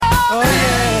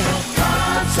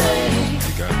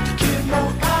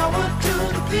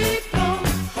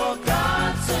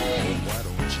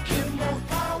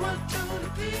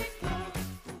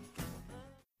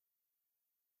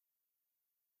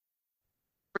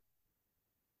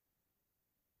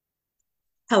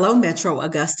Hello, Metro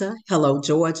Augusta. Hello,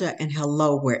 Georgia. And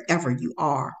hello, wherever you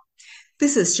are.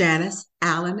 This is Janice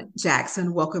Allen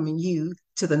Jackson welcoming you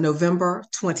to the November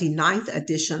 29th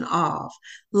edition of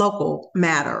Local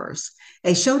Matters,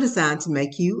 a show designed to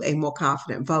make you a more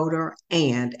confident voter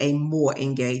and a more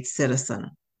engaged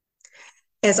citizen.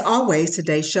 As always,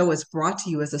 today's show is brought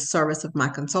to you as a service of my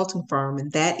consulting firm,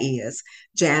 and that is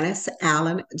Janice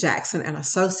Allen Jackson and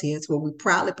Associates, where we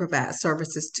proudly provide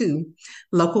services to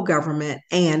local government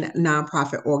and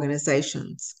nonprofit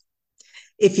organizations.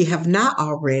 If you have not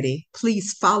already,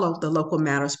 please follow the Local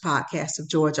Matters Podcast of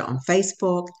Georgia on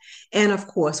Facebook. And of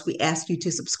course, we ask you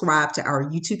to subscribe to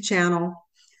our YouTube channel.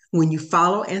 When you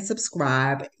follow and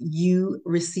subscribe, you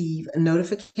receive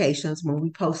notifications when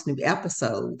we post new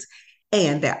episodes.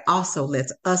 And that also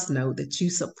lets us know that you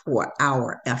support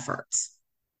our efforts.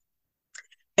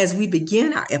 As we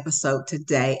begin our episode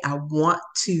today, I want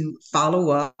to follow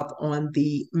up on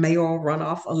the mayoral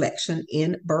runoff election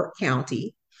in Burke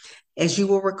County. As you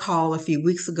will recall, a few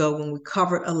weeks ago when we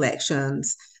covered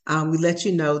elections, we let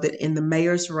you know that in the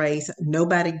mayor's race,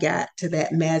 nobody got to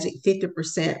that magic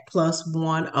 50% plus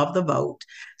one of the vote.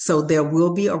 So there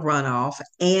will be a runoff,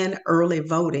 and early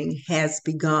voting has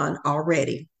begun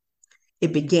already.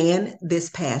 It began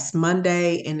this past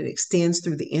Monday and it extends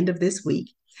through the end of this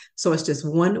week. So it's just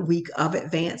 1 week of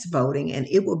advance voting, and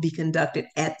it will be conducted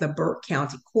at the Burke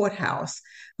County Courthouse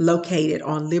located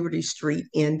on Liberty Street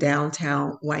in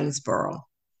downtown Waynesboro.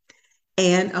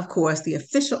 And of course, the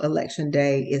official election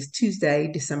day is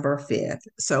Tuesday, December 5th.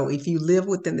 So if you live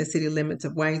within the city limits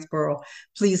of Waynesboro,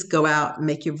 please go out and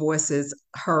make your voices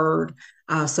heard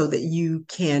so that you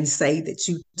can say that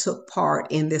you took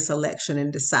part in this election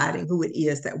and deciding who it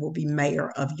is that will be mayor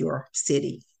of your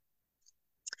city.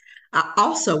 I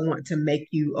also want to make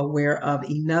you aware of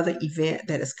another event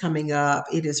that is coming up.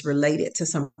 It is related to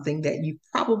something that you've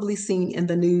probably seen in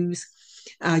the news.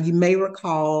 You may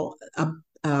recall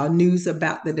news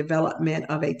about the development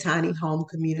of a tiny home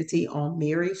community on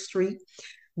Mary Street,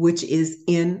 which is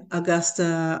in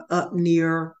Augusta, up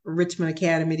near Richmond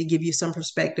Academy, to give you some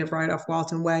perspective, right off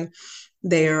Walton Way.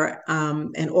 There,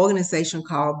 an organization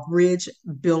called Bridge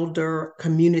Builder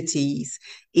Communities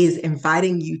is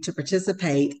inviting you to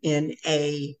participate in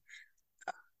a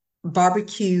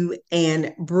barbecue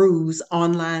and brews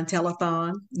online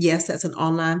telethon. Yes, that's an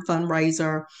online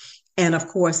fundraiser. And of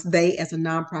course, they, as a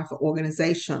nonprofit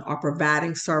organization, are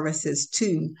providing services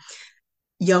to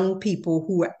young people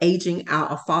who are aging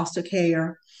out of foster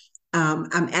care.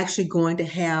 I'm actually going to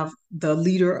have the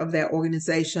leader of that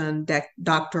organization,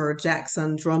 Dr.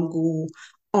 Jackson Drumgoole,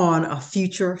 on a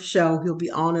future show. He'll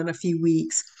be on in a few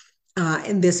weeks.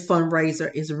 And this fundraiser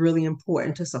is really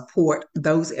important to support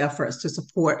those efforts, to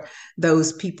support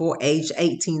those people aged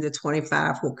 18 to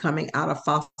 25 who are coming out of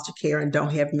foster care and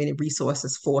don't have many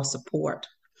resources for support.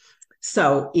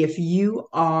 So if you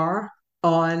are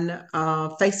on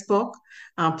Facebook,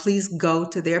 please go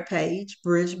to their page,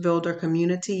 Bridge Builder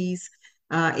Communities.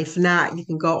 If not, you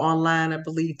can go online, I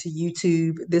believe, to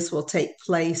YouTube. This will take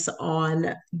place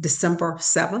on December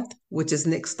 7th, which is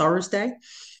next Thursday,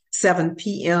 7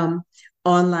 p.m.,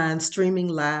 online streaming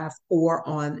live or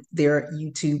on their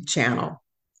YouTube channel.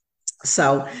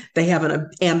 So they have an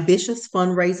ambitious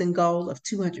fundraising goal of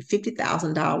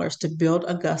 $250,000 to build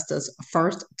Augusta's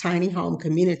first tiny home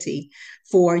community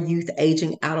for youth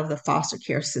aging out of the foster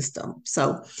care system.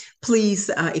 So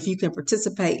please, if you can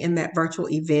participate in that virtual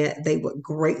event, they would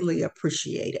greatly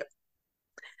appreciate it.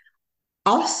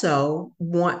 Also,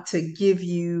 want to give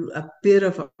you a bit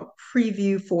of a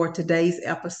preview for today's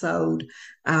episode.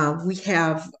 We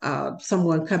have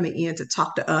someone coming in to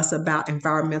talk to us about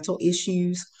environmental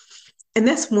issues. And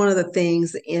that's one of the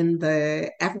things in the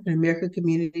African American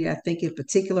community, I think in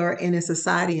particular, and in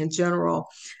society in general,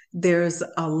 there's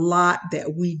a lot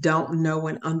that we don't know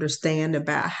and understand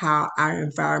about how our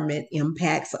environment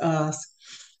impacts us.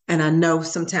 And I know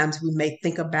sometimes we may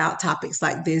think about topics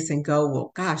like this and go,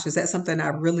 well, gosh, is that something I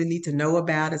really need to know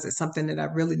about? Is it something that I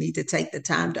really need to take the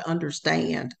time to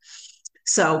understand?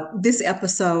 So this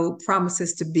episode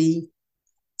promises to be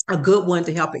a good one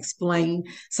to help explain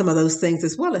some of those things,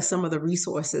 as well as some of the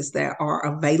resources that are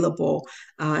available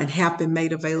and have been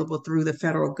made available through the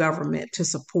federal government to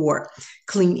support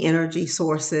clean energy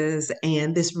sources.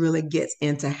 And this really gets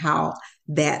into how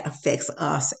that affects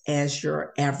us as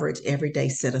your average everyday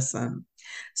citizen.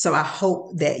 So I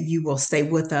hope that you will stay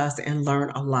with us and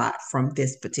learn a lot from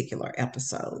this particular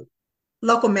episode.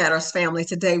 Local Matters family,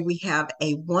 today we have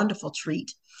a wonderful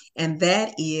treat, and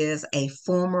that is a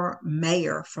former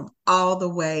mayor from all the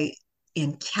way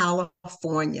in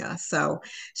California. So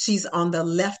she's on the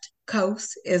left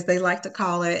Coast, as they like to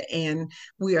call it. And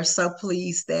we are so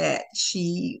pleased that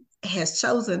she has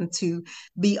chosen to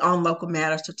be on Local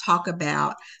Matters to talk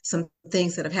about some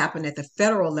things that have happened at the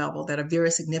federal level that are very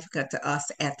significant to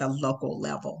us at the local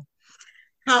level.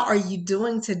 How are you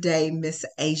doing today, Miss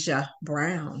Asia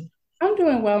Brown? I'm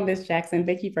doing well, Miss Jackson.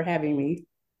 Thank you for having me.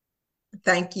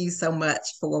 Thank you so much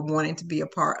for wanting to be a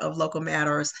part of Local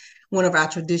Matters. One of our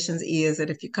traditions is that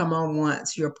if you come on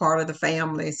once, you're part of the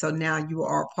family. So now you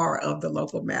are part of the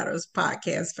Local Matters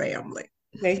podcast family.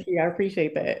 Thank you. I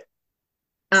appreciate that.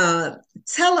 Uh,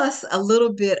 Tell us a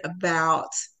little bit about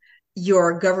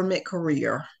your government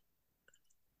career.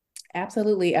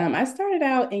 Absolutely. I started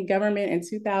out in government in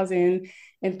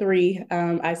 2003.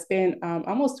 I spent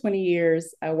almost 20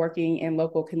 years working in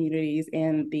local communities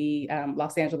in the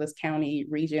Los Angeles County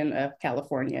region of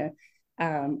California.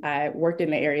 I worked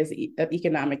in the areas of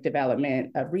economic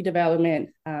development, of redevelopment,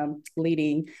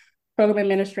 leading program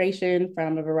administration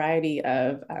from a variety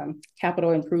of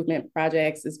capital improvement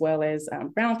projects, as well as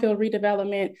brownfield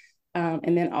redevelopment,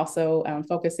 and then also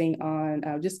focusing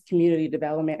on just community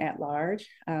development at large.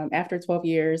 After 12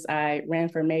 years, I ran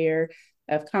for mayor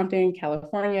of Compton,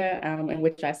 California, in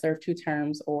which I served 2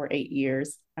 terms or 8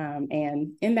 years.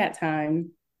 And in that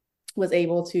time, was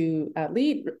able to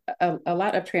lead a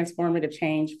lot of transformative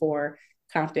change for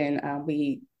Compton.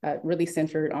 We really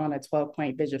centered on a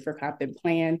 12-point vision for Compton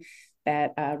plan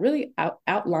that really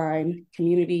outlined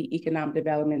community economic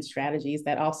development strategies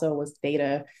that also was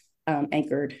data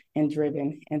anchored and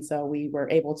driven. And so we were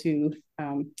able to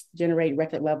generate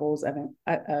record levels of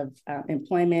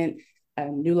employment,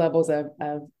 new levels of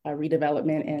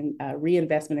redevelopment and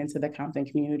reinvestment into the Compton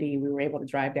community. We were able to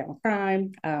drive down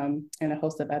crime and a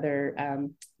host of other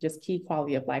just key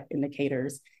quality of life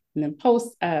indicators. And then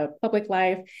post public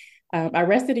life, I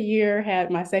rested a year, had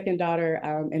my second daughter,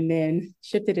 and then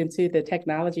shifted into the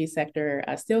technology sector,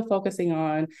 still focusing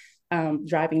on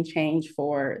driving change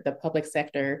for the public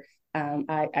sector.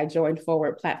 I joined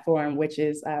Forward Platform, which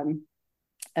is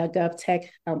a GovTech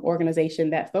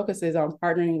organization that focuses on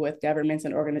partnering with governments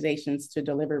and organizations to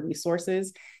deliver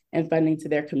resources and funding to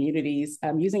their communities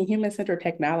using human-centered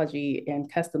technology and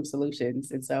custom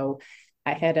solutions. And so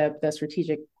I head up the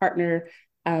strategic partner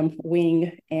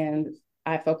wing, and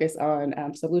I focus on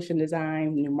solution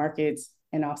design, new markets,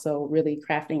 and also really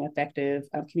crafting effective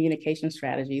communication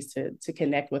strategies to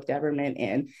connect with government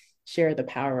and share the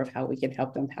power of how we can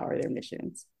help them power their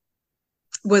missions.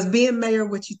 Was being mayor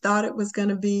what you thought it was going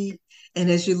to be? And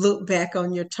as you look back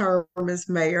on your term as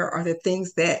mayor, are there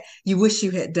things that you wish you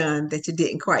had done that you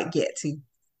didn't quite get to?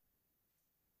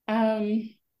 Um,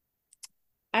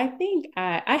 I think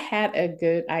I had a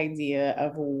good idea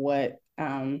of what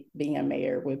being a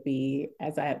mayor would be,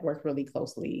 as I had worked really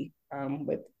closely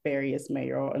with various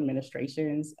mayoral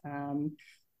administrations.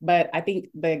 But I think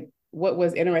what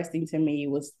was interesting to me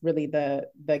was really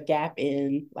the gap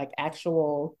in like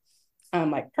actual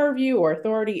like purview or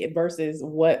authority versus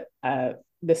what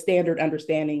the standard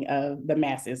understanding of the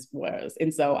masses was.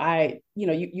 And so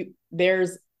you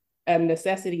there's a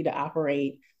necessity to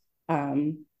operate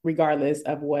regardless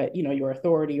of what your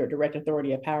authority or direct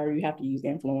authority of power. You have to use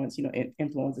influence.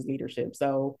 Influence is leadership.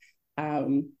 So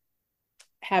um,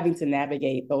 having to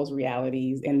navigate those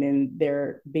realities, and then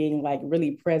there being like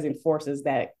really present forces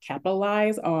that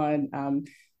capitalize on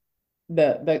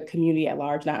the community at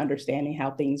large not understanding how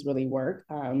things really work,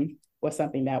 was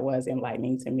something that was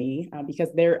enlightening to me, because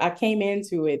I came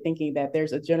into it thinking that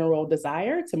there's a general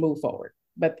desire to move forward,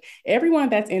 but everyone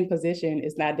that's in position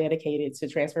is not dedicated to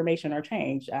transformation or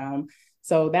change.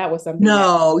 So that was something that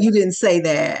No, you didn't say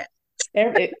that.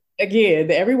 again,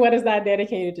 everyone is not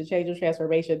dedicated to change or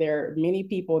transformation. There are many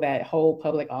people that hold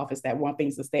public office that want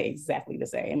things to stay exactly the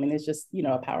same, and it's just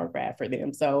a power grab for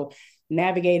them. So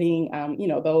navigating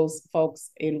those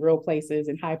folks in real places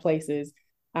and high places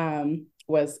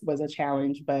was a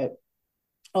challenge. But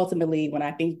ultimately, when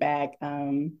I think back,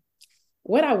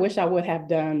 what I wish I would have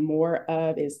done more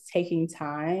of is taking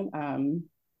time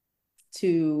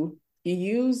to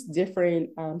use different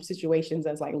situations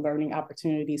as like learning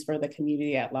opportunities for the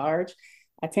community at large.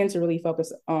 I tend to really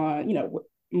focus on,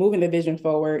 moving the vision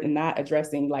forward and not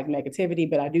addressing like negativity,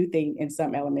 but I do think in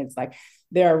some elements, like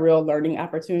there are real learning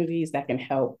opportunities that can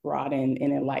help broaden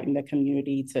and enlighten the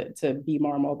community to be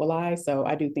more mobilized. So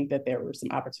I do think that there were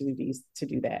some opportunities to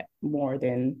do that more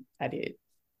than I did.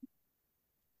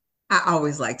 I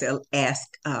always like to ask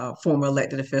former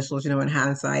elected officials, in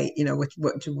hindsight,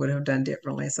 what you would have done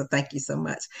differently. So thank you so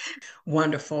much.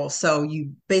 Wonderful. So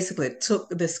you basically took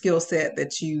the skill set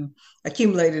that you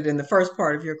accumulated in the first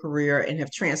part of your career and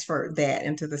have transferred that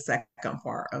into the second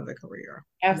part of the career.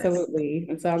 That's Absolutely.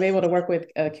 And so I'm able to work with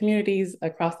communities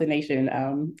across the nation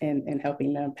and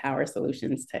helping them power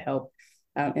solutions to help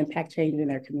impact change in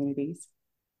their communities.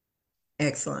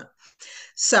 excellent.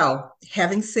 So,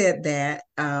 having said that,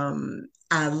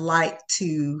 I like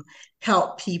to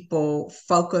help people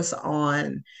focus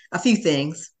on a few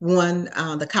things. One,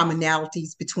 the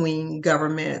commonalities between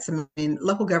governments. I mean,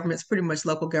 local government's pretty much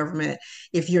local government.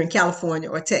 If you're in California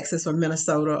or Texas or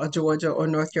Minnesota or Georgia or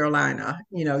North Carolina,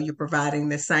 you're providing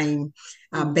the same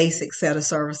Mhm. basic set of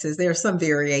services. There are some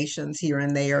variations here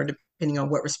and there, depending on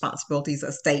what responsibilities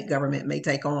a state government may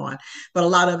take on, but a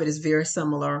lot of it is very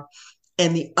similar.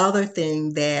 And the other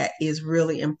thing that is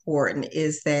really important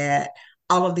is that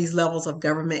all of these levels of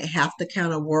government have to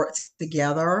kind of work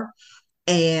together.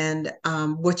 And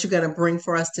what you're going to bring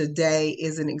for us today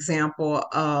is an example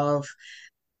of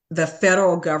the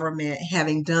federal government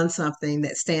having done something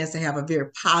that stands to have a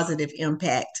very positive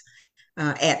impact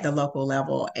at the local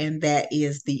level, and that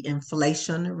is the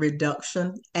Inflation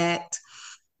Reduction Act.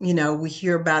 We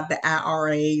hear about the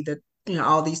IRA,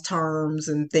 all these terms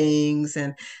and things.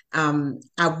 And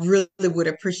I really would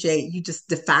appreciate you just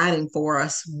defining for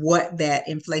us what that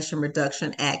Inflation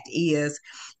Reduction Act is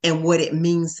and what it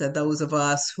means to those of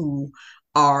us who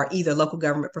are either local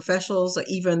government professionals or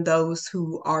even those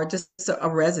who are just a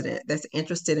resident that's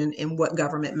interested in what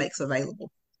government makes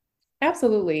available.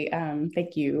 Absolutely.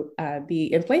 Thank you.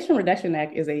 The Inflation Reduction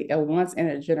Act is a once in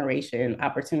a generation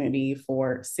opportunity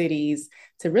for cities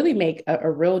to really make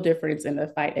a real difference in the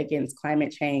fight against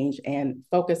climate change and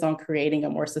focus on creating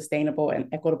a more sustainable and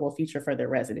equitable future for their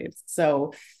residents.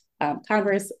 So,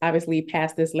 Congress obviously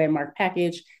passed this landmark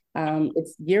package.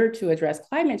 It's geared to address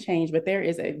climate change, but there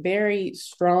is a very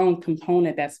strong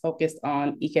component that's focused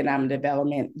on economic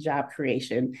development, job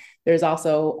creation. There's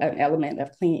also an element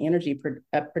of clean energy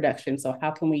production. So, how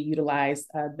can we utilize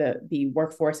the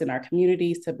workforce in our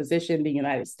communities to position the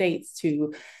United States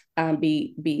to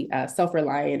be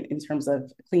self-reliant in terms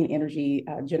of clean energy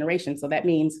generation? So that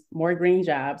means more green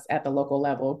jobs at the local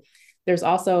level. There's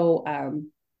also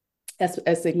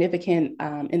a significant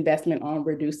investment on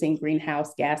reducing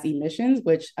greenhouse gas emissions,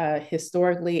 which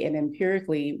historically and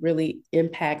empirically really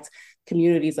impact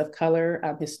communities of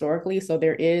color historically. So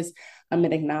there is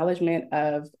an acknowledgement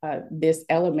of this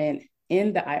element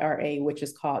in the IRA, which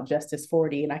is called Justice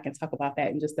 40, and I can talk about that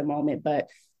in just a moment. But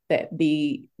that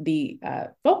the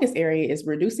focus area is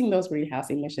reducing those greenhouse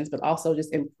emissions, but also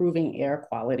just improving air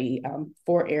quality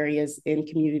for areas in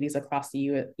communities across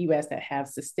the U.S. that have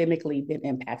systemically been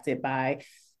impacted by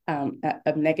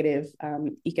of negative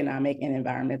economic and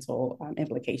environmental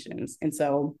implications. And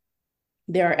so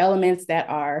there are elements that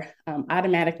are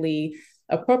automatically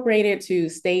appropriated to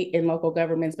state and local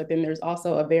governments, but then there's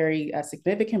also a very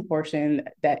significant portion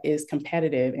that is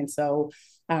competitive. And so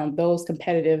those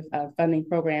competitive funding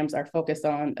programs are focused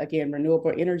on, again,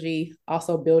 renewable energy,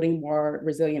 also building more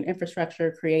resilient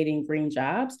infrastructure, creating green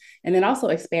jobs, and then also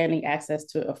expanding access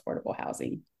to affordable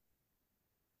housing.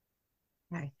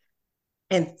 Okay.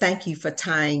 And thank you for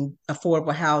tying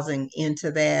affordable housing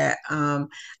into that.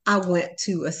 I went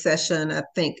to a session, I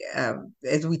think,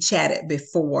 as we chatted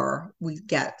before we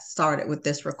got started with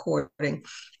this recording.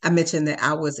 I mentioned that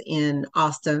I was in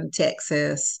Austin,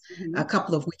 Texas, a Mm-hmm.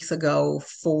 couple of weeks ago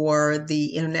for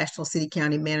the International City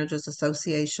County Managers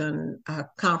Association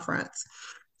conference.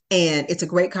 And it's a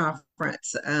great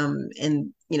conference.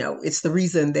 And, it's the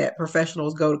reason that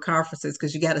professionals go to conferences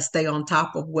because you got to stay on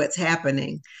top of what's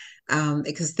happening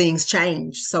because things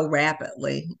change so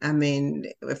rapidly. I mean,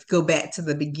 if you go back to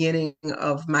the beginning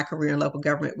of my career in local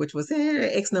government, which was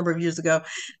X number of years ago,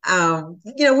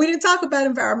 we didn't talk about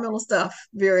environmental stuff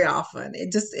very often.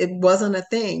 It wasn't a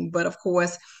thing. But of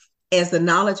course, as the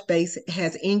knowledge base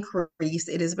has increased,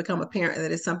 it has become apparent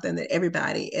that it's something that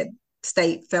everybody at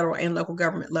state, federal, and local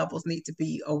government levels need to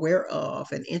be aware of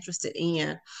and interested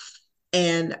in.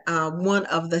 And one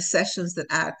of the sessions that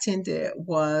I attended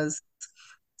was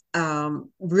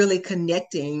really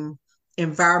connecting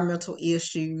environmental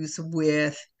issues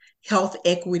with health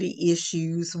equity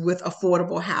issues, with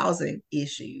affordable housing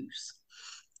issues.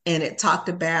 And it talked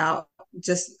about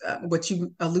just what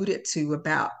you alluded to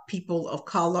about people of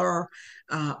color,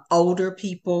 older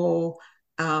people.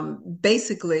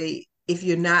 Basically, if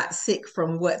you're not sick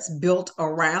from what's built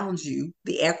around you,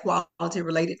 the air quality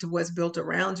related to what's built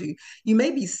around you, you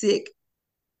may be sick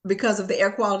because of the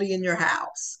air quality in your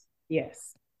house.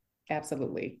 Yes,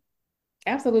 absolutely.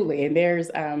 Absolutely. And there's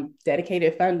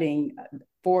dedicated funding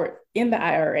for in the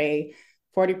IRA.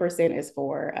 40% is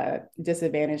for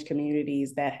disadvantaged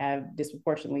communities that have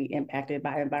disproportionately impacted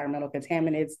by environmental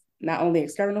contaminants, not only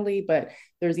externally, but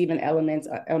there's even elements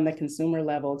on the consumer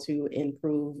level to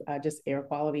improve just air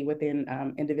quality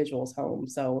within individuals'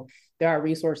 homes. So there are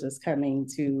resources coming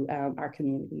to our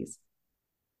communities.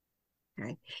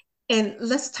 Okay. And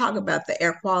let's talk about the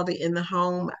air quality in the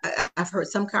home. I've heard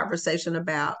some conversation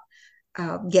about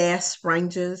gas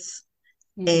ranges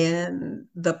Mm-hmm. and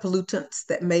the pollutants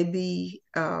that may be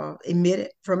emitted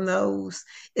from those.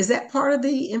 Is that part of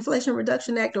the Inflation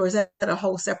Reduction Act, or is that a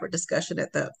whole separate discussion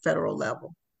at the federal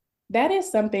level? That is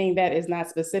something that is not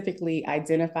specifically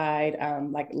identified,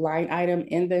 like line item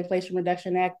in the Inflation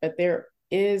Reduction Act, but there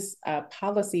is a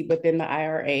policy within the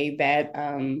IRA that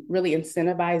really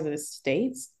incentivizes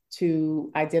states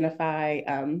to identify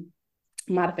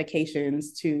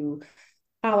modifications to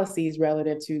policies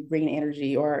relative to green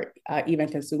energy or even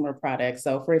consumer products.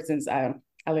 So, for instance, I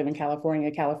live in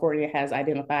California. California has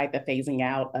identified the phasing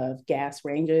out of gas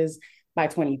ranges by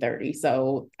 2030.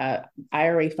 So,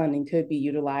 IRA funding could be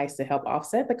utilized to help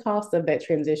offset the cost of that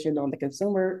transition on the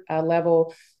consumer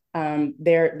level.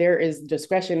 There is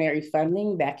discretionary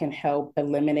funding that can help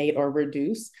eliminate or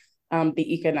reduce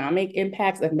the economic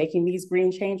impacts of making these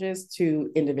green changes to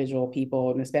individual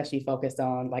people, and especially focused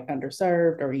on like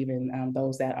underserved or even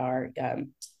those that are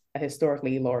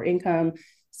historically lower income.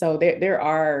 So there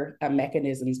are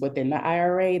mechanisms within the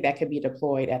IRA that could be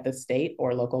deployed at the state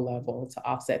or local level to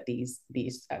offset these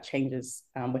changes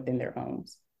within their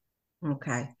homes.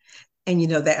 Okay. And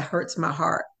that hurts my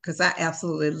heart because I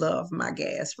absolutely love my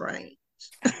gas range.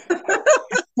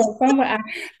 So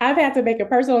I've had to make a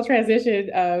personal transition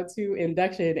to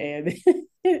induction, and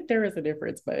there is a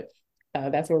difference, but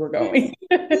that's where we're going.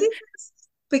 Yes,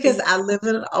 because I live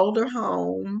in an older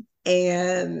home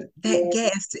and that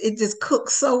gas, it just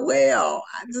cooks so well.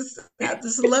 I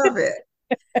just love it.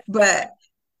 But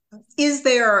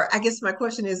I guess my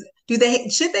question is,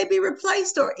 should they be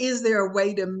replaced, or is there a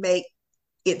way to make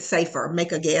it safer,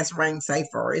 make a gas range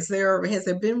safer? Has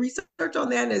there been research on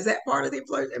that? And is that part of the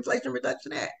Inflation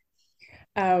Reduction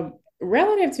Act?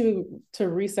 Relative to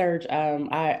research,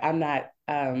 I'm not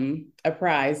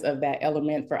apprised of that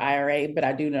element for IRA, but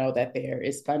I do know that there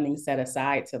is funding set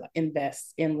aside to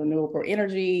invest in renewable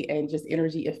energy and just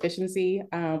energy efficiency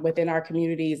within our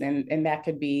communities, and that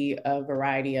could be a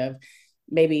variety of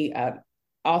maybe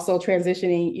also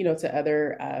transitioning, to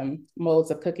other modes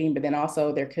of cooking, but then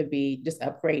also there could be just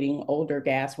upgrading older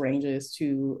gas ranges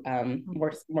to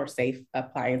more safe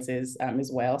appliances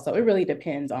as well. So it really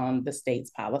depends on the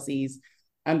state's policies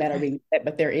that are Okay. being set,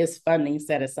 but there is funding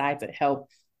set aside to help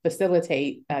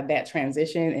facilitate that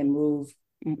transition and move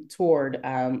toward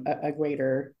a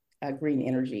greater green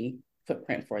energy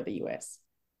footprint for the U.S.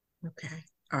 Okay.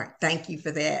 All right. Thank you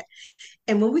for that.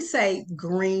 And when we say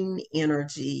green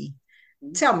energy,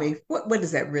 tell me, what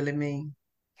does that really mean?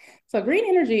 So green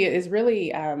energy is really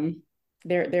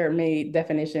there are many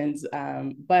definitions,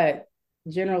 but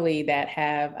generally that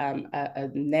have a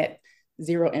net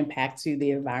zero impact to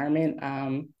the environment.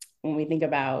 When we think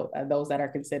about those that are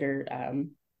considered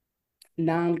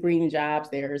non-green jobs,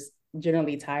 there's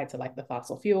generally tied to like the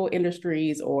fossil fuel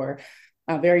industries or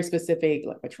very specific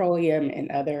like petroleum and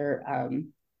other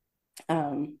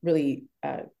really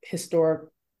historic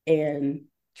and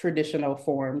traditional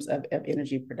forms of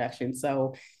energy production.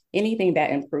 So anything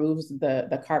that improves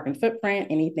the carbon footprint,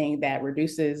 anything that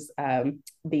reduces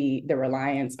the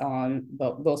reliance on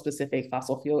those specific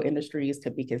fossil fuel industries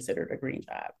could be considered a green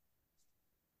job.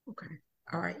 Okay.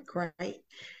 All right, great.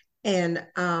 And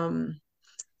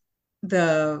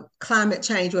the climate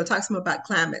change, we'll talk some about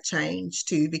climate change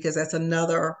too, because that's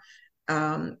another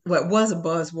what was a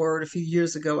buzzword a few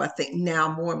years ago. I think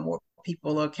now more and more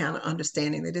people are kind of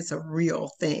understanding that it's a real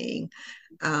thing,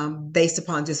 based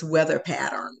upon just weather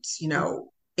patterns.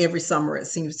 Every summer it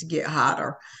seems to get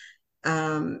hotter,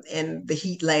 and the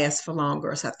heat lasts for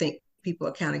longer. So I think people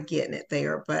are kind of getting it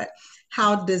there. But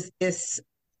how does this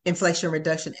Inflation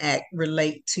Reduction Act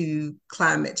relate to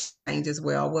climate change as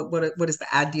well? What is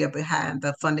the idea behind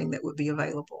the funding that would be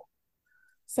available?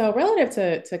 So,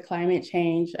 relative to climate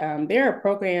change, there are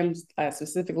programs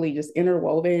specifically just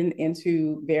interwoven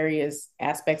into various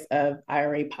aspects of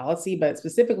IRA policy, but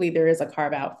specifically, there is a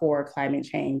carve out for climate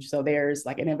change. So, there's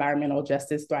like an environmental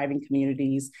justice thriving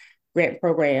communities grant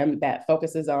program that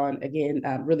focuses on, again,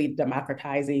 really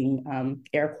democratizing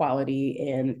air quality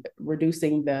and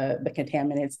reducing the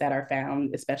contaminants that are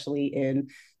found, especially in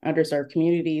underserved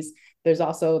communities. There's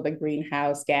also the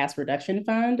Greenhouse Gas Reduction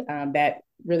Fund that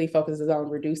really focuses on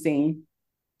reducing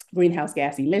greenhouse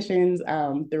gas emissions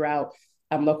throughout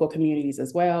local communities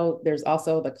as well. There's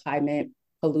also the Climate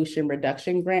Pollution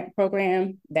Reduction Grant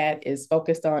Program that is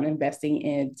focused on investing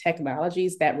in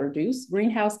technologies that reduce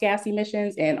greenhouse gas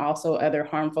emissions and also other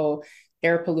harmful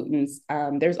air pollutants.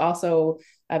 There's also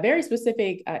very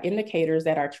specific indicators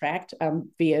that are tracked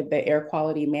via the air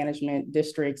quality management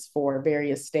districts for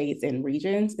various states and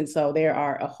regions. And so there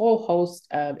are a whole host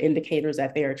of indicators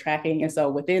that they are tracking. And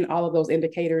so within all of those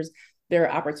indicators, there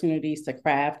are opportunities to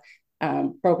craft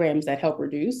programs that help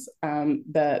reduce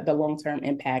the long-term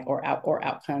impact or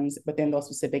outcomes within those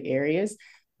specific areas.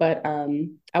 But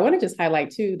I want to just highlight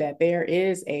too that there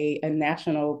is a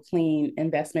national clean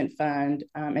investment fund,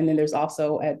 and then there's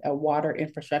also a water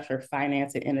infrastructure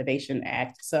finance and innovation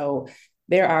act. So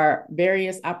there are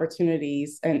various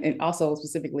opportunities, and also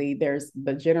specifically there's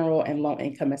the general and low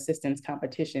income assistance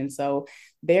competition. So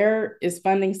there is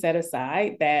funding set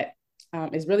aside that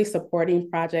is really supporting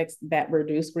projects that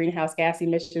reduce greenhouse gas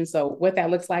emissions. So what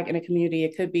that looks like in a community,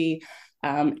 it could be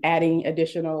adding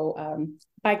additional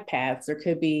bike paths, or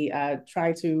could be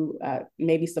trying to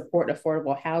maybe support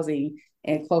affordable housing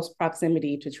in close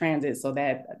proximity to transit so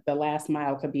that the last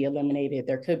mile could be eliminated.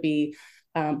 There could be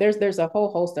there's a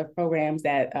whole host of programs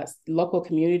that local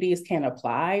communities can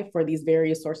apply for these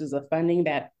various sources of funding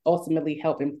that ultimately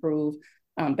help improve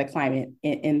the climate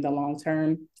in the long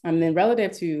term. And then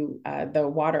relative to the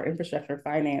water infrastructure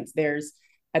finance, there's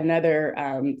another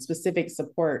specific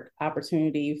support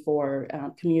opportunity for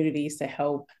communities to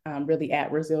help really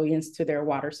add resilience to their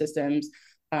water systems,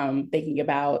 thinking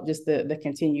about just the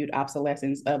continued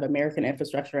obsolescence of American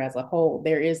infrastructure as a whole.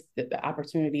 There is the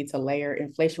opportunity to layer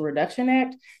Inflation Reduction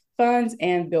Act funds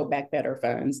and Build Back Better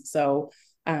funds. So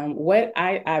what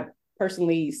I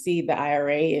personally see the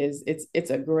IRA is it's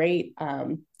a great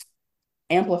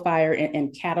amplifier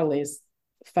and catalyst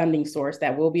funding source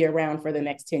that will be around for the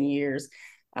next 10 years.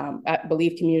 I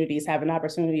believe communities have an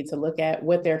opportunity to look at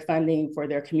what they're funding for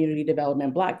their community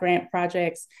development block grant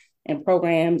projects and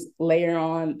programs, layer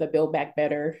on the Build Back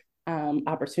Better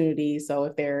opportunities. So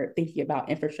if they're thinking about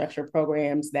infrastructure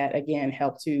programs that, again,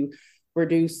 help to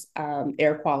reduce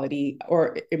air quality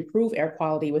or improve air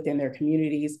quality within their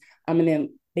communities, and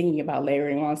then thinking about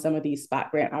layering on some of these spot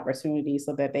grant opportunities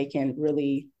so that they can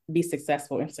really be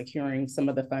successful in securing some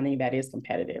of the funding that is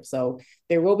competitive. So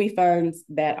there will be funds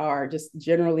that are just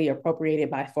generally appropriated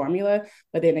by formula,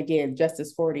 but then again,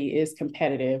 Justice 40 is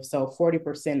competitive. So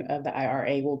 40% of the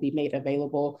IRA will be made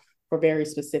available for very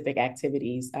specific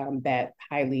activities that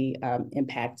highly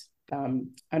impact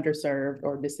underserved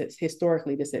or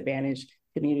historically disadvantaged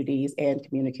communities and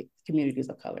communities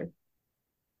of color.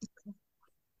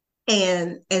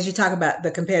 And as you talk about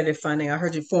the competitive funding, I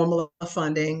heard you formula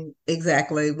funding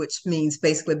exactly, which means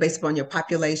basically based upon your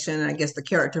population, I guess the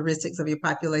characteristics of your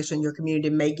population, your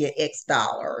community may get X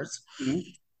dollars. Mm-hmm.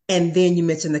 And then you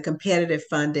mentioned the competitive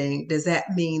funding. Does that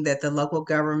mean that the local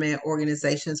government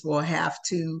organizations will have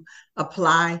to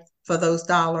apply for those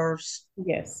dollars?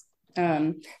 Yes.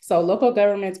 So local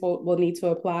governments will need to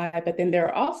apply, but then there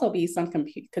will also be some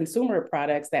consumer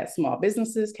products that small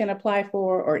businesses can apply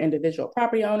for or individual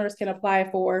property owners can apply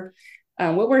for.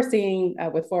 What we're seeing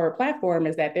with Forward Platform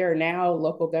is that there are now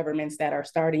local governments that are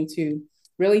starting to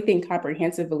really think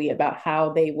comprehensively about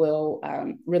how they will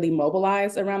really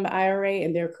mobilize around the IRA,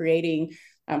 and they're creating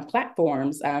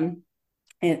platforms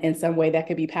in some way that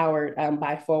could be powered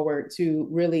by Forward to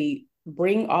really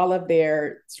bring all of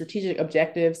their strategic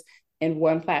objectives in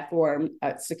one platform,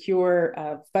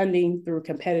 secure funding through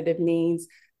competitive means,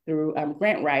 through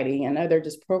grant writing and other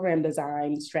just program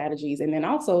design strategies, and then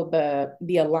also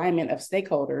the alignment of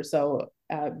stakeholders. So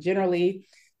generally,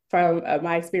 from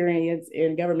my experience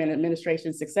in government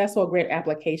administration, successful grant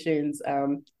applications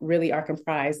really are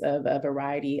comprised of a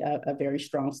variety of very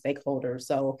strong stakeholders.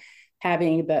 So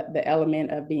having the element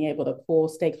of being able to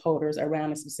pull stakeholders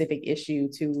around a specific issue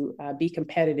to be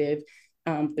competitive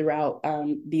throughout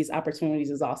these opportunities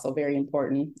is also very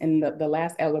important. And the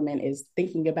last element is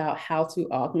thinking about how to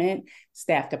augment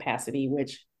staff capacity,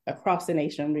 which across the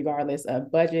nation, regardless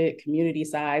of budget, community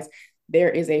size, there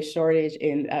is a shortage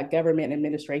in government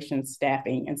administration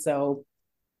staffing. And so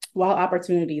while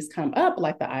opportunities come up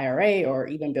like the IRA or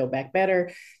even Build Back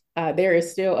Better, there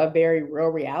is still a very real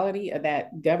reality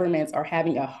that governments are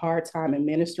having a hard time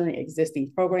administering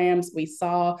existing programs. We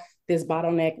saw this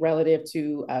bottleneck relative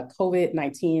to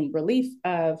COVID-19 relief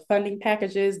funding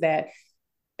packages that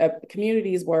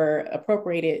communities were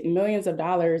appropriated millions of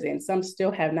dollars, and some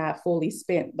still have not fully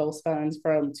spent those funds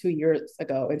from 2 years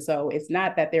ago. And so it's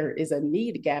not that there is a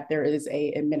need gap, there is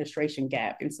a administration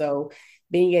gap. And so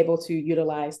being able to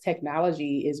utilize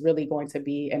technology is really going to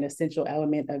be an essential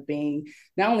element of being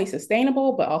not only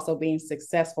sustainable, but also being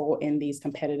successful in these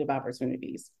competitive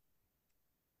opportunities.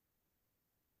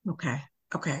 Okay.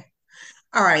 Okay.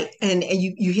 All right. And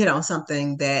you hit on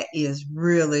something that is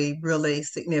really, really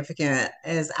significant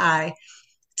as I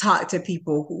talk to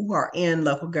people who are in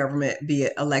local government, be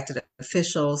it elected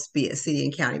officials, be it city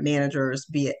and county managers,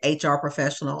 be it HR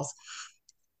professionals.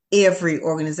 Every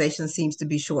organization seems to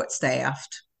be short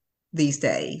staffed these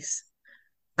days.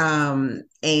 And,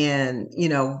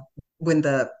 when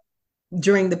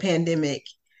during the pandemic,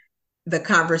 the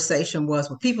conversation was,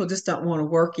 well, people just don't want to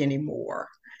work anymore.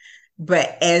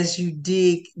 But as you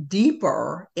dig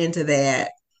deeper into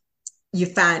that, you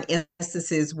find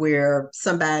instances where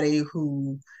somebody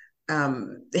who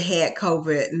had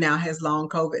COVID now has long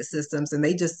COVID symptoms, and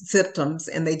they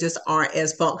just aren't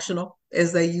as functional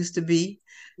as they used to be.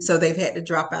 So they've had to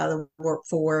drop out of the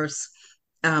workforce.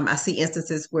 I see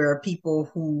instances where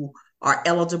people who are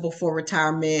eligible for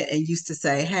retirement and used to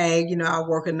say, hey, I'll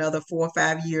work another 4 or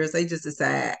 5 years, they just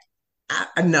decide,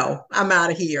 no, I'm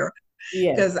out of here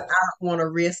Yes. because I don't want to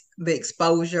risk the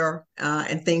exposure.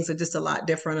 And things are just a lot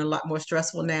different and a lot more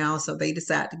stressful now. So they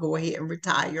decide to go ahead and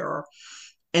retire.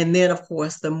 And then, of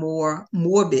course, the more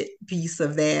morbid piece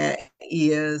of that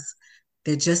is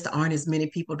there just aren't as many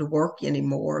people to work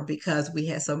anymore because we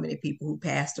had so many people who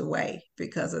passed away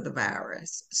because of the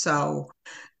virus. So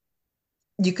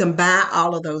you combine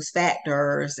all of those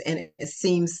factors, and it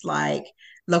seems like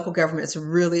local governments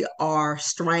really are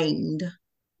strained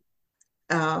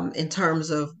in terms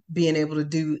of being able to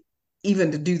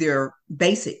do their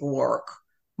basic work,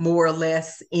 more or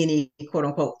less any quote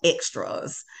unquote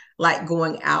extras, like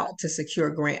going out to secure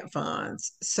grant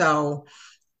funds. So,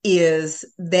 is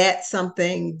that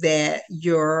something that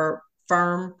your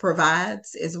firm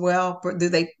provides as well? Do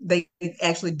they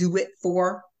actually do it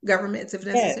for governments if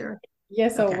Yeah. necessary? Yeah.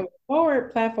 So Okay. with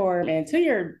Forward platform, and to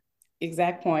your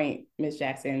exact point, Ms.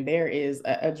 Jackson, there is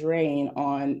a drain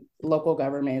on local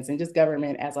governments and just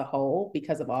government as a whole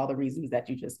because of all the reasons that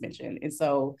you just mentioned. And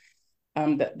so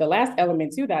the last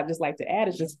element too that I'd just like to add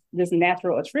is just this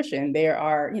natural attrition. There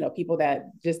are, people that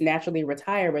just naturally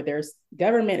retire, but there's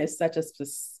government is such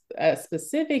a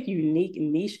specific, unique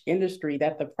niche industry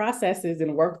that the processes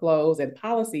and workflows and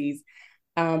policies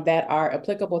that are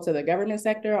applicable to the government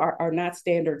sector are not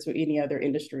standard to any other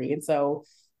industry. And so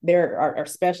there are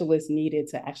specialists needed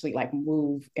to actually like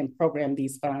move and program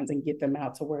these funds and get them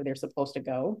out to where they're supposed to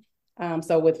go.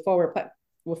 So with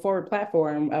Forward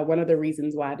Platform, one of the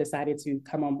reasons why I decided to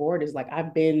come on board is like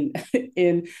I've been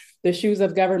in the shoes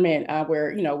of government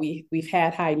where we've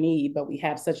had high need, but we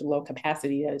have such low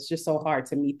capacity that it's just so hard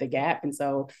to meet the gap. And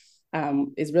so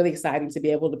it's really exciting to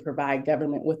be able to provide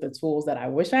government with the tools that I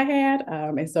wish I had.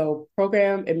 And so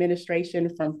program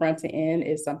administration from front to end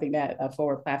is something that a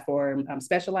Forward platform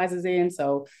specializes in.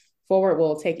 So Forward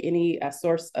will take any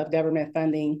source of government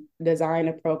funding, design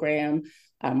a program,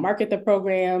 market the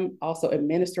program, also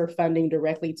administer funding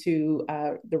directly to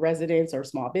the residents or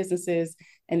small businesses.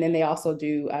 And then they also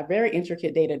do a very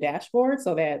intricate data dashboard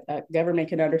so that government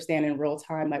can understand in real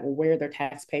time like where their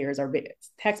taxpayer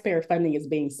funding is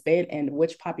being spent and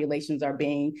which populations are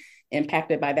being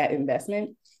impacted by that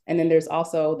investment. And then there's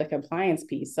also the compliance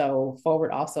piece. So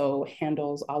Forward also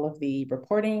handles all of the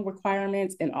reporting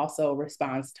requirements and also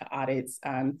responds to audits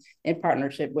in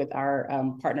partnership with our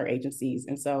partner agencies.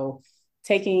 And so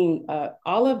taking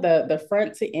all of the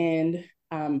front to end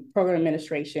program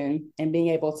administration and being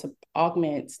able to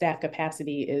augment staff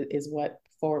capacity is what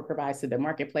Forward provides to the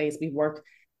marketplace. We work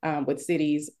with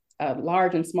cities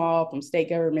large and small, from state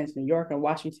governments, New York and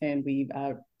Washington. We've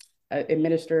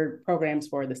administered programs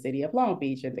for the city of Long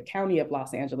Beach and the county of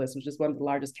Los Angeles, which is one of the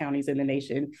largest counties in the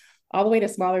nation, all the way to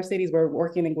smaller cities. We're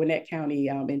working in Gwinnett County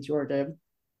in Georgia,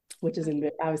 which is in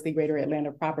the obviously greater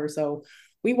Atlanta proper. So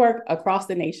we work across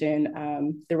the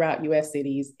nation throughout US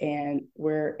cities, and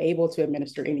we're able to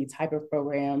administer any type of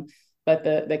program. But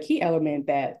the key element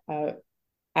that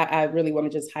I really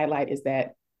want to just highlight is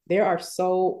that there are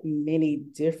so many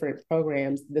different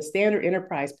programs. The standard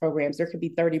enterprise programs, there could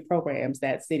be 30 programs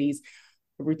that cities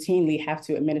routinely have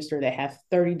to administer that have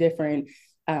 30 different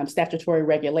statutory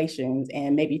regulations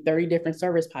and maybe 30 different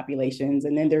service populations.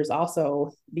 And then there's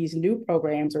also these new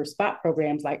programs or spot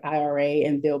programs like IRA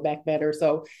and Build Back Better.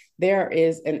 So there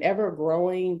is an ever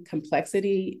growing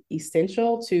complexity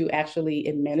essential to actually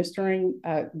administering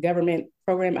government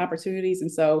program opportunities.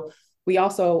 And so we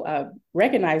also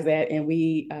recognize that, and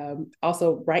we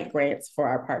also write grants for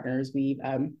our partners. We've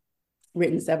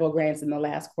written several grants in the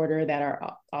last quarter that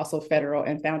are also federal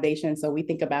and foundation. So we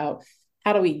think about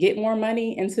how do we get more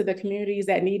money into the communities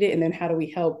that need it, and then how do we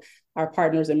help our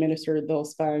partners administer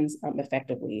those funds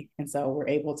effectively. And so we're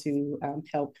able to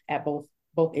help at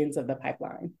both ends of the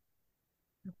pipeline.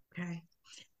 Okay.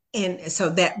 And so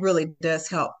that really does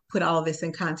help put all of this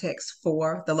in context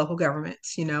for the local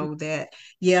governments, that,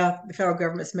 yeah, the federal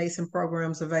government's made some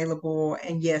programs available.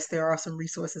 And yes, there are some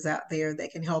resources out there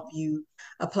that can help you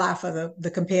apply for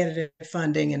the competitive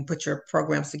funding and put your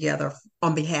programs together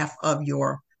on behalf of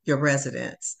your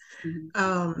residents. Mm-hmm.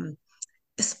 Um,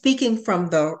 Speaking from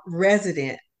the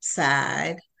resident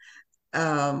side,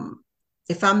 um,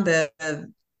 if I'm the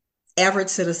average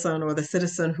citizen or the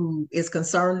citizen who is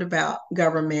concerned about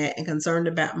government and concerned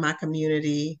about my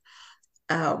community,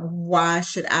 why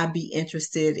should I be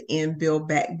interested in Build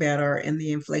Back Better and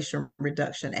the Inflation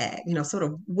Reduction Act? Sort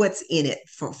of what's in it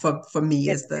for me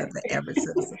as the average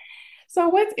citizen. So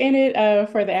what's in it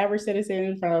for the average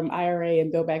citizen from IRA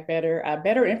and Build Back Better?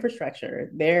 Better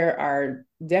infrastructure. There are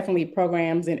definitely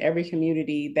programs in every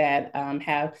community that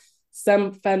have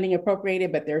some funding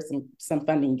appropriated, but there's some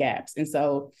funding gaps. And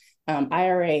so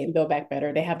IRA and Build Back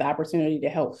Better, they have the opportunity to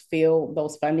help fill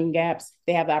those funding gaps.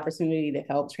 They have the opportunity to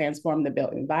help transform the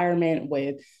built environment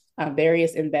with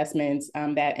various investments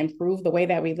that improve the way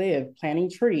that we live,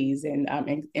 planting trees and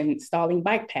installing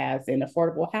bike paths and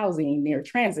affordable housing near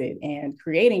transit, and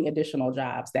creating additional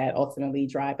jobs that ultimately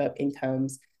drive up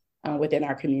incomes within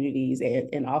our communities,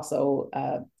 and also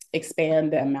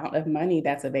expand the amount of money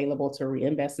that's available to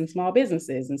reinvest in small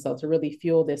businesses. And so to really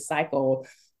fuel this cycle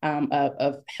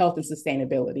of health and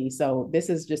sustainability. So this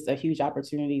is just a huge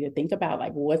opportunity to think about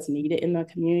like what's needed in the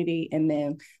community, and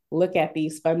then look at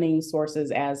these funding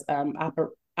sources as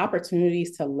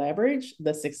opportunities to leverage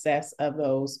the success of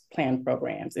those planned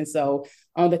programs. And so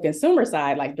on the consumer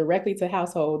side, like directly to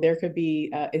household, there could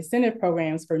be incentive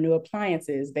programs for new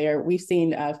appliances. We've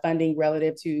seen funding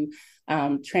relative to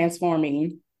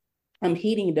transforming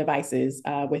heating devices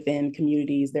within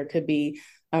communities. There could be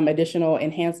additional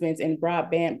enhancements in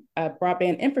broadband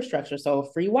infrastructure, so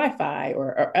free Wi-Fi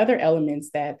or other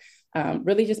elements that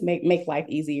really just make life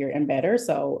easier and better.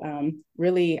 So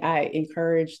really, I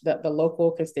encourage the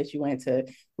local constituent to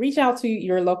reach out to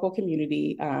your local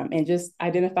community and just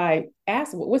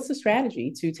ask what's the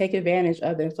strategy to take advantage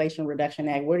of the Inflation Reduction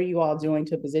Act? What are you all doing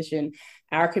to position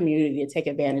our community to take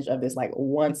advantage of this like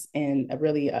once in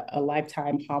a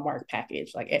lifetime hallmark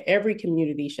package? Like every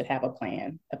community should have a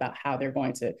plan about how they're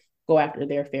going to go after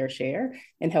their fair share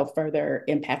and help further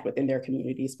impact within their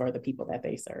communities for the people that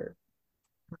they serve.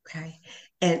 Okay.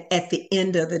 And at the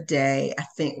end of the day, I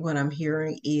think what I'm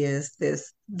hearing is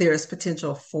there's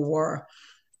potential for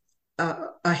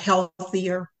a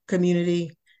healthier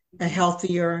community, a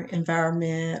healthier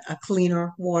environment, a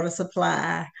cleaner water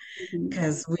supply, Mm-hmm.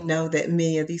 because we know that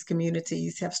many of these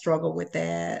communities have struggled with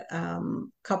that. A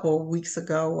couple of weeks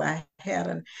ago, I had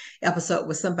an episode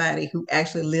with somebody who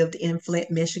actually lived in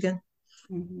Flint, Michigan,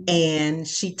 Mm-hmm. and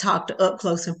she talked up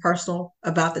close and personal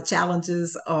about the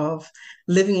challenges of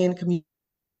living in community,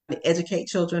 to educate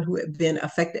children who had been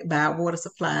affected by a water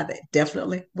supply that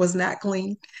definitely was not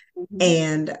clean. Mm-hmm.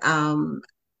 And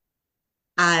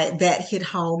I that hit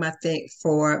home, I think,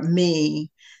 for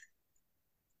me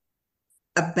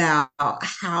about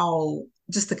how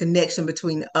just the connection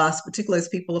between us, particularly as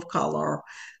people of color,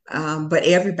 but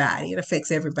everybody, it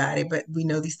affects everybody. But we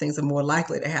know these things are more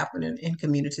likely to happen in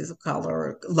communities of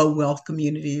color, low wealth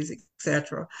communities,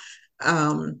 etc.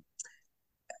 Um,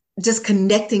 just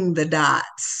connecting the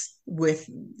dots with,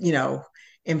 you know,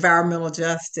 environmental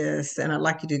justice. And I'd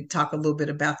like you to talk a little bit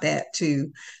about that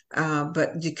too.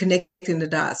 But you connecting the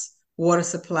dots, water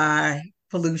supply,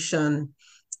 pollution,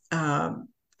 um,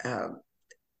 uh,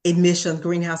 emissions,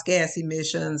 greenhouse gas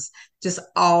emissions, just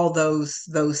all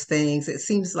those things. It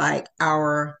seems like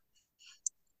our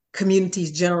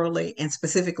communities generally and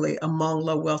specifically among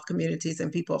low wealth communities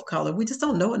and people of color, we just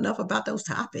don't know enough about those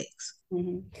topics.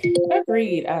 Mm-hmm.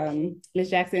 Agreed, Ms.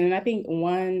 Jackson. And I think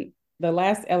the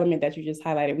last element that you just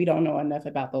highlighted, we don't know enough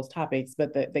about those topics,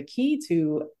 but the key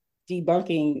to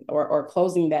debunking or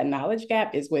closing that knowledge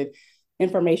gap is with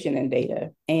information and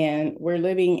data. And we're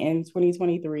living in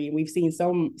 2023. We've seen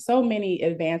so many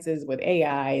advances with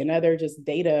AI and other just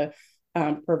data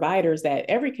providers that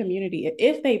every community,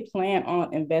 if they plan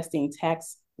on investing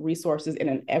tax resources in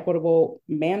an equitable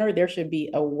manner, there should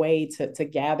be a way to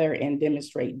gather and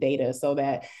demonstrate data so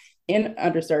that in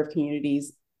underserved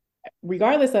communities,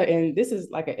 regardless of, and this is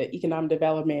like an economic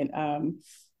development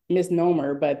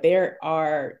misnomer, but there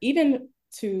are even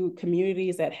to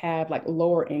communities that have like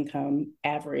lower income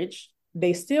average,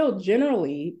 they still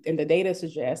generally, and the data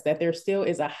suggests that there still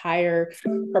is a higher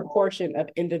proportion of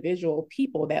individual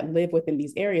people that live within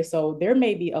these areas. So there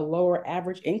may be a lower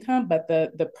average income, but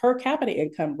the per capita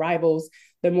income rivals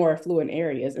the more affluent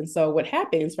areas. And so what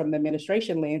happens from the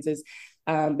administration lens is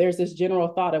there's this general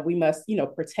thought of we must,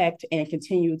 protect and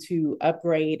continue to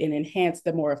upgrade and enhance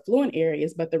the more affluent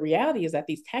areas. But the reality is that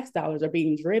these tax dollars are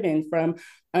being driven from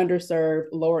underserved,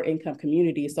 lower income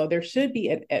communities. So there should be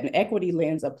an equity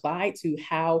lens applied to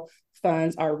how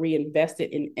funds are reinvested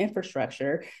in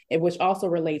infrastructure, which also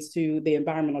relates to the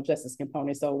environmental justice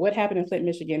component. So what happened in Flint,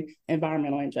 Michigan?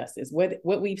 Environmental injustice.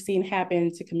 What we've seen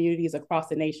happen to communities across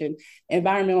the nation,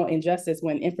 environmental injustice,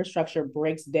 when infrastructure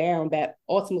breaks down, that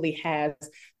ultimately has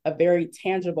a very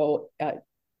tangible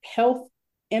health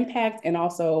impact and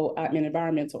also an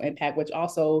environmental impact, which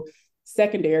also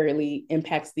secondarily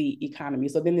impacts the economy.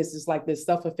 So then this is like this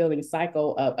self-fulfilling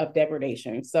cycle of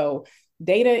degradation. So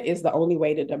data is the only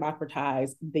way to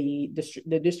democratize the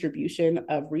distribution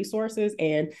of resources,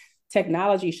 and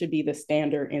technology should be the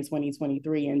standard in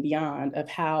 2023 and beyond of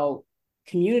how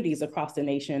communities across the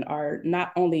nation are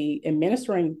not only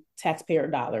administering taxpayer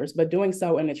dollars, but doing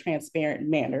so in a transparent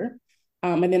manner.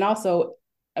 And then also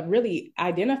really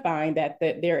identifying that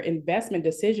their investment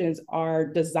decisions are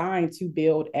designed to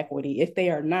build equity. If they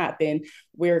are not, then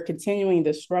we're continuing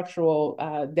the structural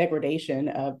degradation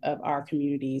of our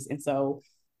communities. And so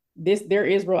there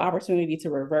is real opportunity to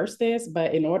reverse this,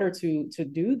 but in order to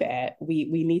do that, we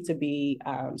need to be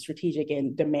strategic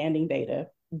in demanding data,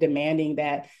 demanding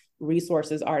that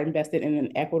resources are invested in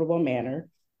an equitable manner,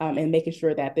 and making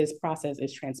sure that this process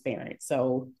is transparent.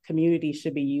 So communities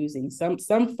should be using some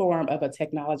form of a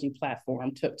technology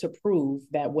platform to prove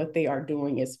that what they are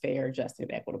doing is fair, just,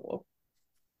 and equitable.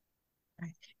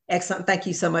 Excellent. Thank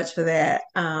you so much for that.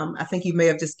 I think you may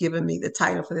have just given me the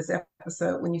title for this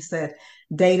episode when you said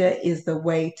data is the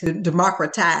way to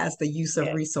democratize the use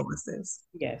of resources.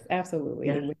 Yes, absolutely.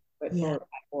 Yeah. And what your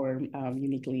platform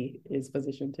uniquely is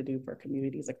positioned to do for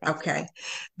communities across. Okay.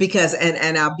 Because,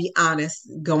 and I'll be honest,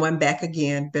 going back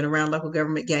again, been around local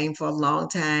government game for a long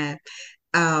time.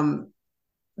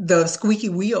 The squeaky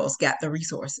wheels got the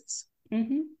resources.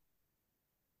 Mm-hmm.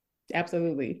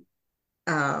 Absolutely.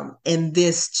 And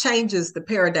this changes the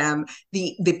paradigm,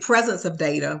 the presence of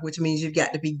data, which means you've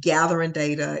got to be gathering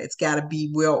data, it's got to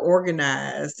be well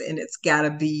organized, and it's got to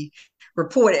be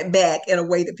reported back in a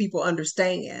way that people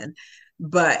understand.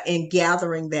 But in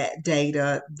gathering that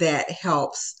data, that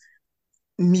helps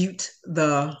mute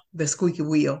the squeaky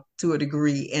wheel to a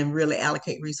degree and really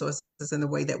allocate resources in the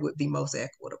way that would be most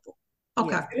equitable.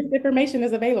 Okay. Yes, this information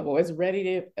is available. It's ready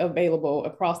to available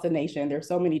across the nation. There's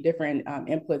so many different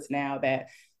inputs now that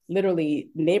literally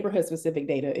neighborhood specific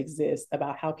data exists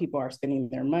about how people are spending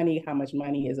their money, how much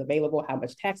money is available, how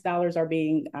much tax dollars are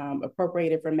being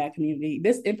appropriated from that community.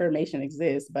 This information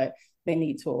exists, but they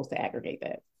need tools to aggregate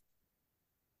that.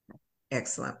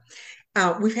 Excellent.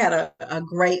 We've had a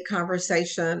great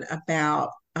conversation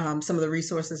about some of the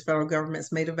resources federal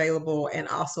government's made available, and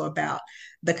also about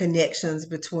the connections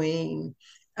between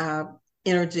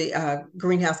energy,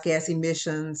 greenhouse gas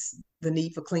emissions, the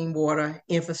need for clean water,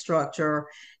 infrastructure,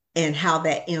 and how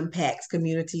that impacts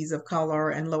communities of color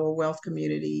and lower wealth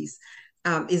communities.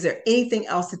 Is there anything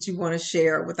else that you want to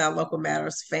share with our Local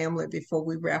Matters family before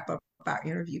we wrap up our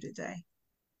interview today?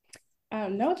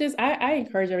 No, just I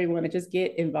encourage everyone to just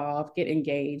get involved, get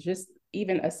engaged, just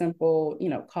even a simple,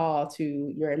 call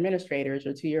to your administrators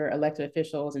or to your elected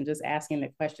officials and just asking the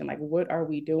question, like, what are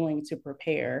we doing to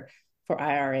prepare for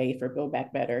IRA, for Build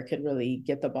Back Better, could really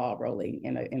get the ball rolling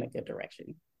in a good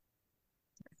direction.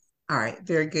 All right,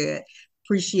 very good.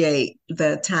 Appreciate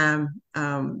the time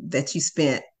that you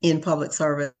spent in public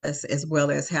service, as well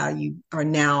as how you are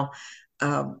now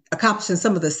accomplishing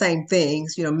some of the same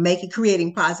things,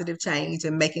 creating positive change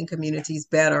and making communities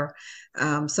better.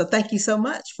 So thank you so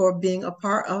much for being a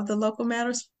part of the Local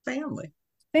Matters family.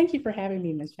 Thank you for having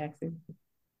me, Ms. Jackson.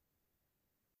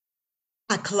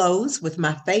 I close with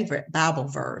my favorite Bible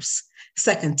verse,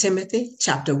 2 Timothy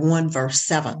chapter 1, verse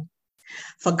 7.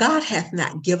 For God hath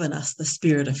not given us the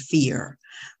spirit of fear,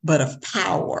 but of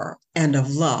power and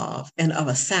of love and of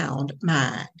a sound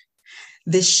mind.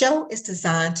 This show is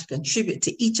designed to contribute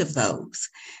to each of those,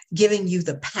 giving you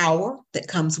the power that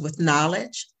comes with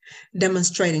knowledge,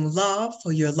 demonstrating love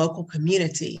for your local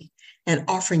community, and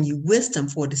offering you wisdom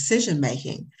for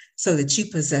decision-making so that you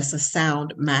possess a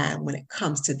sound mind when it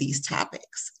comes to these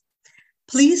topics.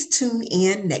 Please tune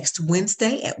in next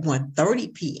Wednesday at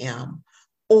 1:30 p.m.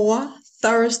 or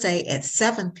Thursday at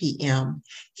 7 p.m.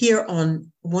 here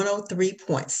on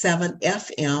 103.7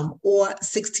 FM or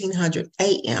 1600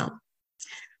 AM.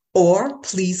 Or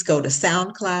please go to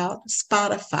SoundCloud,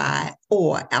 Spotify,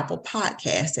 or Apple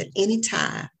Podcasts at any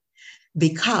time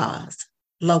because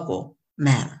local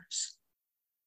matters.